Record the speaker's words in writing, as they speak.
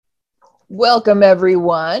Welcome,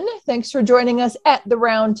 everyone. Thanks for joining us at the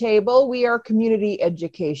Round Table. We are Community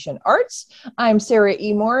Education Arts. I'm Sarah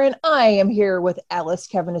E. Moore, and I am here with Alice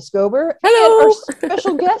Kavanagh-Scober and our Hello.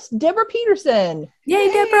 special guest, Deborah Peterson. Yay,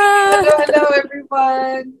 Hello, Deborah. hello,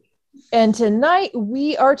 everyone. And tonight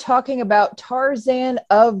we are talking about Tarzan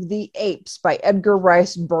of the Apes by Edgar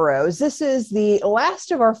Rice Burroughs. This is the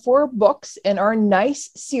last of our 4 books in our NICE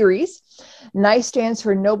series. NICE stands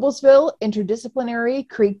for Noblesville Interdisciplinary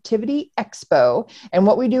Creativity Expo. And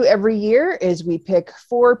what we do every year is we pick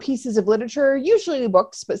 4 pieces of literature, usually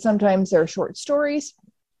books, but sometimes they're short stories.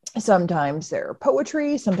 Sometimes they're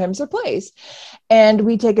poetry, sometimes they're plays. And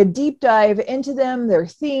we take a deep dive into them, their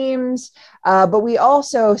themes, but we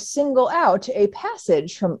also single out a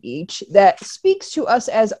passage from each that speaks to us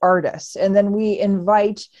as artists. And then we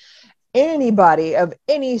invite anybody of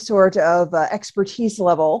any sort of expertise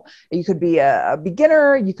level. You could be a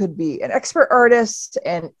beginner, you could be an expert artist,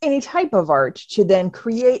 and any type of art to then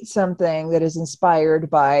create something that is inspired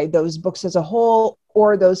by those books as a whole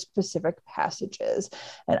or those specific passages.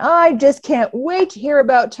 And I just can't wait to hear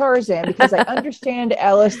about Tarzan because I understand,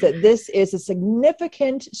 Alice, that this is a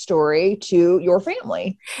significant story to your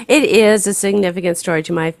family. It is a significant story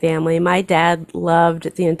to my family. My dad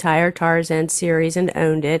loved the entire Tarzan series and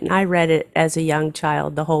owned it, and I read it as a young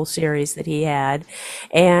child, the whole series that he had.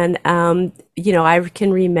 And, I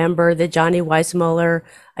can remember that Johnny Weissmuller,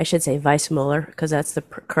 I should say Weissmuller, because that's the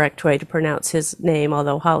correct way to pronounce his name,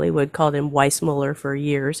 although Hollywood called him Weissmuller for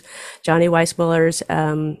years. Johnny Weissmuller's,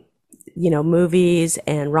 movies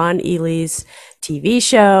and Ron Ely's TV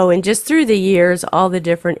show, and just through the years, all the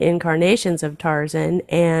different incarnations of Tarzan.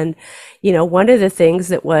 And, one of the things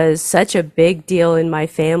that was such a big deal in my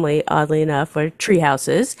family, oddly enough, were tree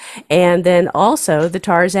houses. And then also the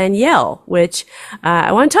Tarzan yell, which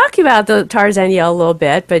I want to talk about the Tarzan yell a little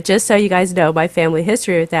bit, but just so you guys know my family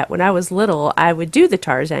history with that, when I was little, I would do the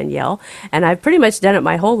Tarzan yell, and I've pretty much done it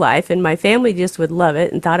my whole life, and my family just would love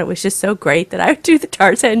it and thought it was just so great that I would do the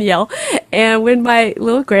Tarzan yell. And when my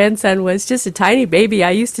little grandson was just a tiny baby,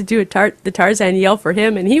 I used to do the Tarzan yell for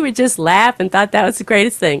him, and he would just laugh and thought that was the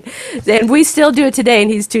greatest thing. And we still do it today,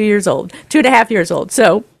 and he's 2.5 years old.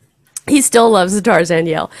 So he still loves the Tarzan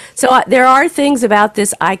yell. So there are things about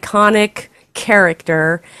this iconic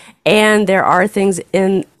character, and there are things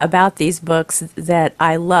in about these books that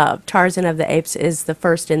I love. Tarzan of the Apes is the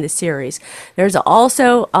first in the series. There's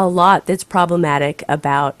also a lot that's problematic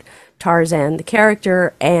about Tarzan, the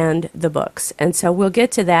character, and the books. And so we'll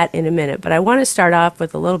get to that in a minute. But I want to start off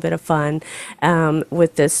with a little bit of fun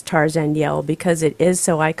with this Tarzan yell because it is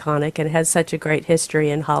so iconic and has such a great history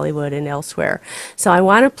in Hollywood and elsewhere. So I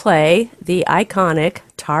want to play the iconic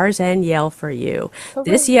Tarzan yell for you. Okay.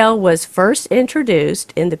 This yell was first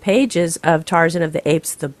introduced in the pages of Tarzan of the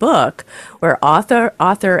Apes, the book, where author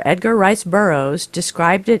Edgar Rice Burroughs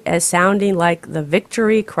described it as sounding like the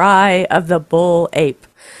victory cry of the bull ape.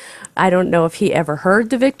 I don't know if he ever heard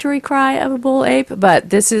the victory cry of a bull ape, but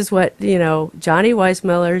this is what, Johnny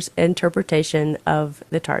Weissmuller's interpretation of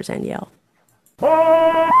the Tarzan yell.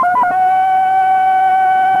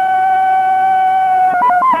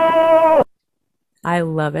 I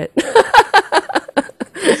love it.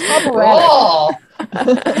 Cool.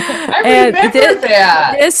 I remember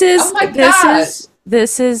that. Oh my God.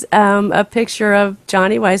 This is a picture of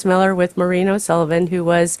Johnny Weissmuller with Maureen O'Sullivan, who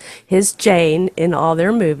was his Jane in all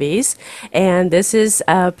their movies. And this is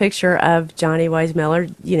a picture of Johnny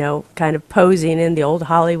Weissmuller, kind of posing in the old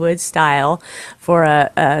Hollywood style for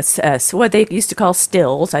what they used to call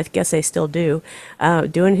stills. I guess they still do,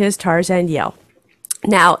 doing his Tarzan yell.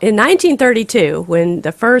 Now, in 1932, when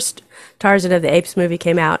the first Tarzan of the Apes movie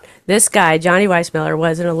came out, this guy, Johnny Weissmuller,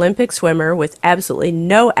 was an Olympic swimmer with absolutely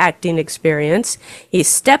no acting experience. He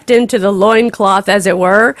stepped into the loincloth, as it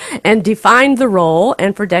were, and defined the role,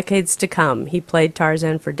 and for decades to come, he played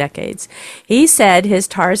Tarzan for decades. He said his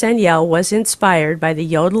Tarzan yell was inspired by the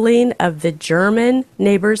yodeling of the German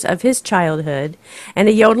neighbors of his childhood and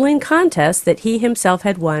a yodeling contest that he himself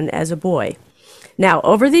had won as a boy. Now,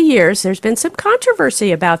 over the years, there's been some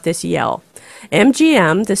controversy about this yell.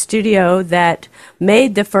 MGM, the studio that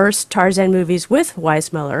made the first Tarzan movies with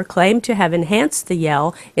Weissmuller, claimed to have enhanced the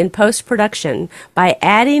yell in post-production by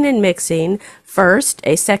adding and mixing, first,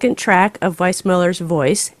 a second track of Weissmuller's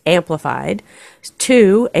voice, amplified,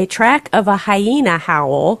 2, a track of a hyena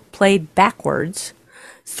howl, played backwards,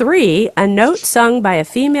 3, a note sung by a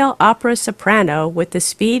female opera soprano with the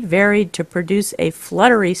speed varied to produce a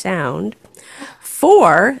fluttery sound,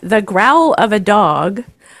 4, the growl of a dog,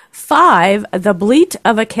 5, the bleat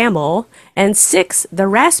of a camel, and 6, the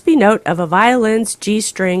raspy note of a violin's G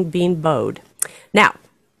string being bowed. Now,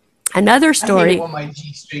 Another story. I hate it when my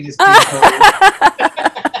G string is too cold.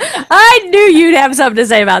 I knew you'd have something to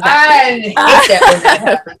say about that. I hate that when that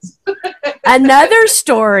happens. Another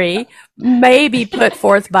story, maybe put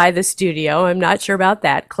forth by the studio, I'm not sure about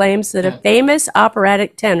that, claims that a famous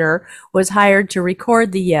operatic tenor was hired to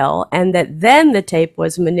record the yell, and that then the tape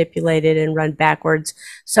was manipulated and run backwards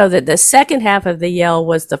so that the second half of the yell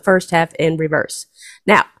was the first half in reverse.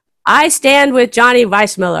 Now, I stand with Johnny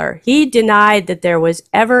Weissmuller. He denied that there was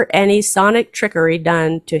ever any sonic trickery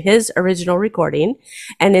done to his original recording,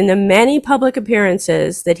 and in the many public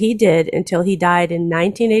appearances that he did until he died in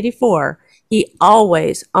 1984, he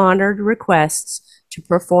always honored requests to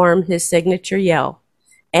perform his signature yell.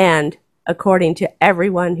 And according to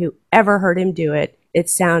everyone who ever heard him do it, it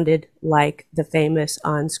sounded like the famous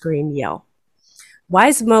on-screen yell.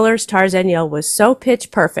 Weissmuller's Tarzan yell was so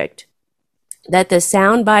pitch perfect that the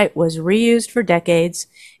soundbite was reused for decades,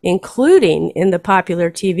 including in the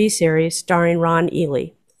popular TV series starring Ron Ely.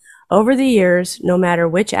 Over the years, no matter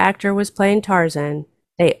which actor was playing Tarzan,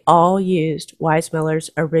 they all used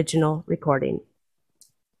Weissmuller's original recording.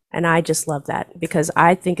 And I just love that because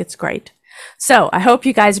I think it's great. So I hope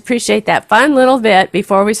you guys appreciate that fun little bit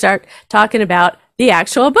before we start talking about the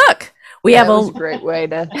actual book. That was a great way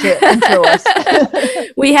to intro us.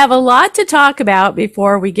 We have a lot to talk about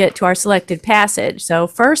before we get to our selected passage. So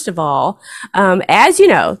first of all, as you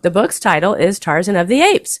know, the book's title is Tarzan of the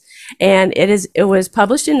Apes, and it was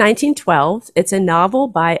published in 1912. It's a novel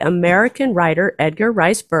by American writer Edgar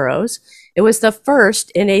Rice Burroughs. It was the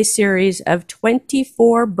first in a series of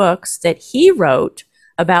 24 books that he wrote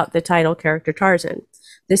about the title character Tarzan.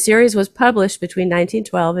 The series was published between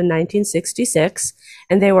 1912 and 1966,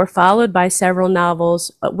 and they were followed by several novels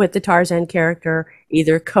with the Tarzan character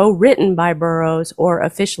either co-written by Burroughs or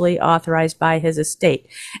officially authorized by his estate.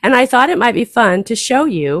 And I thought it might be fun to show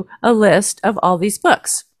you a list of all these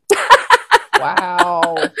books.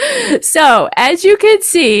 Wow. So, as you can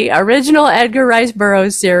see, original Edgar Rice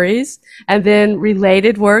Burroughs series, and then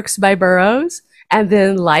related works by Burroughs, and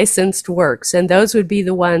then licensed works. And those would be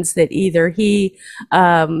the ones that either he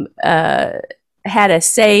had a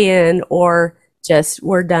say in or just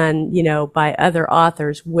were done, by other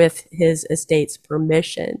authors with his estate's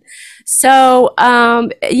permission. So,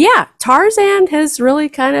 Tarzan has really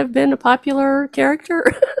kind of been a popular character,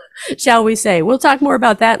 shall we say. We'll talk more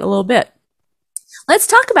about that in a little bit. Let's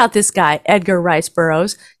talk about this guy, Edgar Rice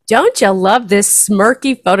Burroughs. Don't you love this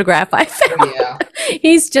smirky photograph I found? Oh, yeah.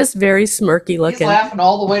 He's just very smirky looking. He's laughing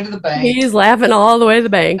all the way to the bank. He's laughing all the way to the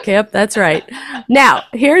bank. Yep, that's right. Now,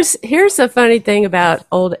 here's the funny thing about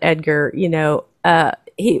old Edgar. He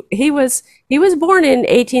was born in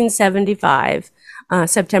 1875,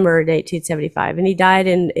 September 1875, and he died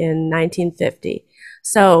in 1950.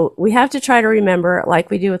 So we have to try to remember, like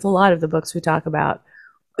we do with a lot of the books we talk about,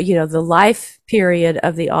 the life period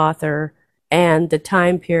of the author and the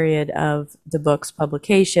time period of the book's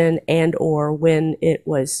publication and or when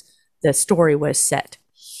the story was set.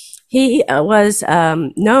 He was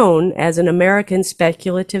known as an American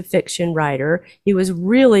speculative fiction writer. He was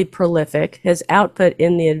really prolific. His output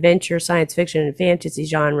in the adventure, science fiction, and fantasy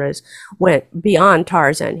genres went beyond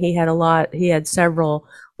Tarzan. He had several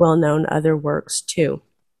well-known other works too.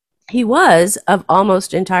 He was of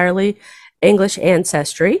almost entirely English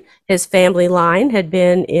ancestry. His family line had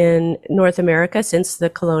been in North America since the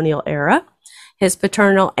colonial era. His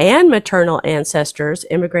paternal and maternal ancestors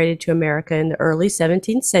immigrated to America in the early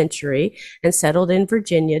 17th century and settled in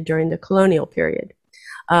Virginia during the colonial period.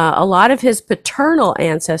 A lot of his paternal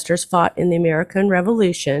ancestors fought in the American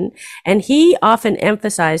Revolution, and he often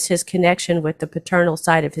emphasized his connection with the paternal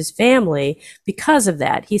side of his family because of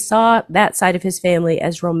that. He saw that side of his family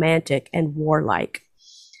as romantic and warlike.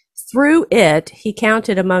 Through it, he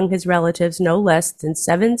counted among his relatives no less than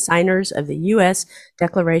 7 signers of the U.S.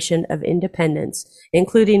 Declaration of Independence,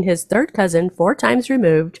 including his third cousin, 4 times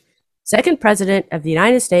removed, second president of the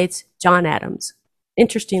United States, John Adams.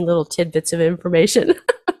 Interesting little tidbits of information.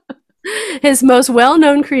 His most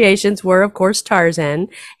well-known creations were, of course, Tarzan.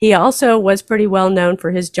 He also was pretty well known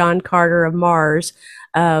for his John Carter of Mars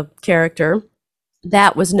character.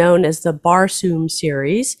 That was known as the Barsoom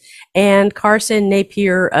series, and Carson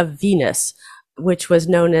Napier of Venus, which was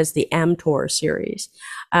known as the Amtor series.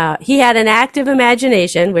 He had an active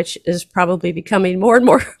imagination, which is probably becoming more and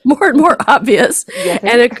more obvious.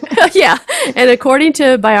 And according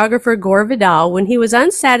to biographer Gore Vidal, when he was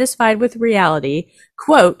unsatisfied with reality,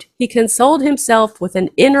 Quote, he consoled himself with an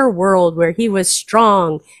inner world where he was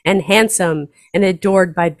strong and handsome and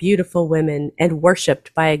adored by beautiful women and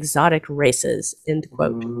worshipped by exotic races, end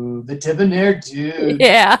quote. Ooh, the debonair dude.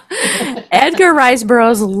 Yeah. Edgar Rice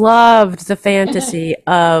Burroughs loved the fantasy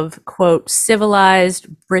of, quote, civilized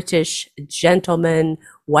British gentleman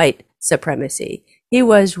white supremacy. He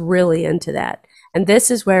was really into that. And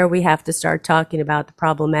this is where we have to start talking about the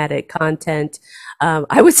problematic content.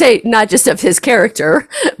 I would say not just of his character,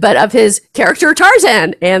 but of his character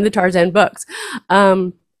Tarzan and the Tarzan books.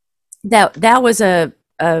 That was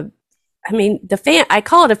I mean, I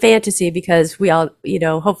call it a fantasy because we all,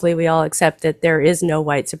 hopefully we all accept that there is no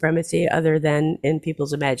white supremacy other than in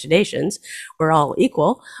people's imaginations. We're all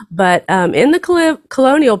equal. But in the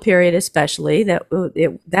colonial period, especially,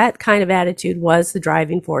 that kind of attitude was the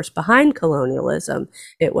driving force behind colonialism.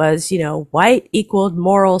 It was, white equaled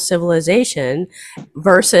moral civilization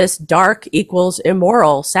versus dark equals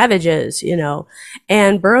immoral savages,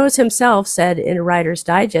 And Burroughs himself said in a Writer's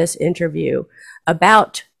Digest interview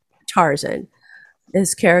about Tarzan,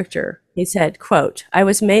 his character, he said, quote, I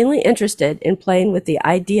was mainly interested in playing with the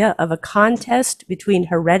idea of a contest between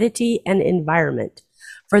heredity and environment.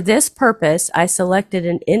 For this purpose, I selected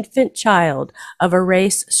an infant child of a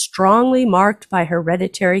race strongly marked by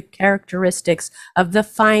hereditary characteristics of the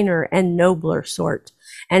finer and nobler sort,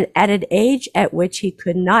 and at an age at which he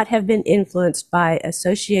could not have been influenced by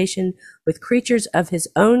association with creatures of his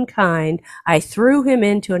own kind, I threw him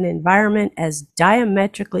into an environment as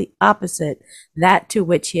diametrically opposite that to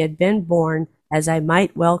which he had been born as I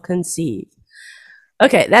might well conceive.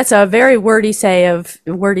 Okay, that's a very wordy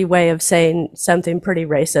way of saying something pretty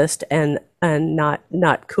racist and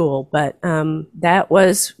not cool, but that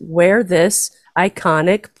was where this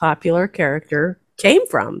iconic popular character came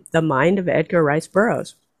from, the mind of Edgar Rice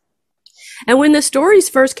Burroughs. And when the stories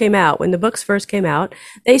first came out, when the books first came out,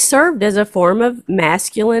 they served as a form of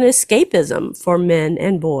masculine escapism for men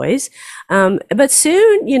and boys. But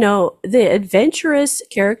soon, the adventurous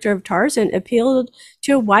character of Tarzan appealed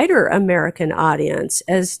to a wider American audience,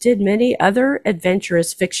 as did many other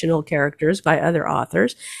adventurous fictional characters by other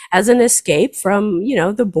authors, as an escape from,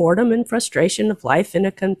 the boredom and frustration of life in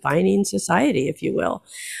a confining society, if you will.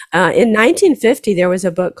 In 1950, there was a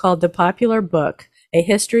book called The Popular Book, A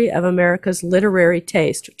History of America's Literary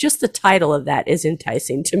Taste. Just the title of that is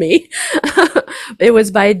enticing to me. It was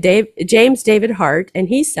by James David Hart, and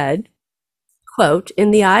he said, quote,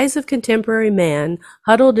 in the eyes of contemporary man,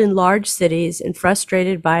 huddled in large cities and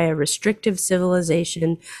frustrated by a restrictive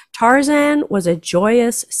civilization, Tarzan was a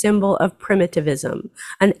joyous symbol of primitivism,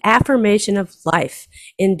 an affirmation of life,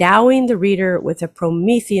 endowing the reader with a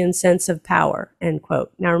Promethean sense of power, end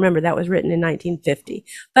quote. Now remember, that was written in 1950.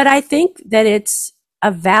 But I think that it's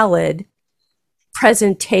a valid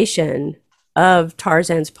presentation of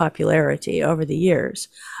Tarzan's popularity over the years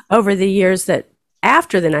that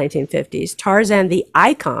after the 1950s, Tarzan, the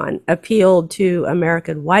icon, appealed to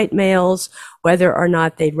American white males, whether or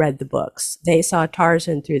not they'd read the books. They saw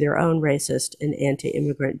Tarzan through their own racist and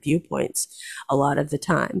anti-immigrant viewpoints a lot of the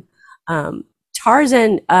time.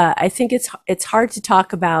 Tarzan, I think it's hard to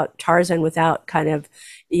talk about Tarzan without kind of,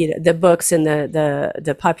 the books and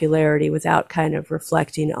the popularity without kind of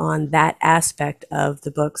reflecting on that aspect of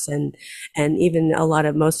the books and even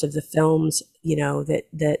most of the films,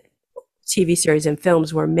 that TV series and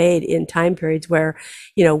films were made in time periods where,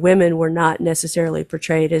 women were not necessarily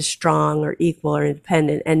portrayed as strong or equal or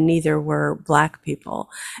independent, and neither were Black people.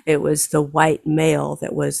 It was the white male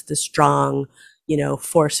that was the strong,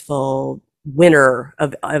 forceful winner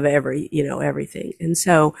of everything. And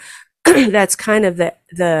so that's kind of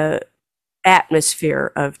the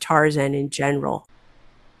atmosphere of Tarzan in general.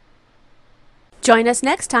 Join us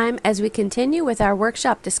next time as we continue with our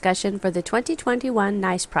workshop discussion for the 2021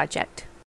 NICE project.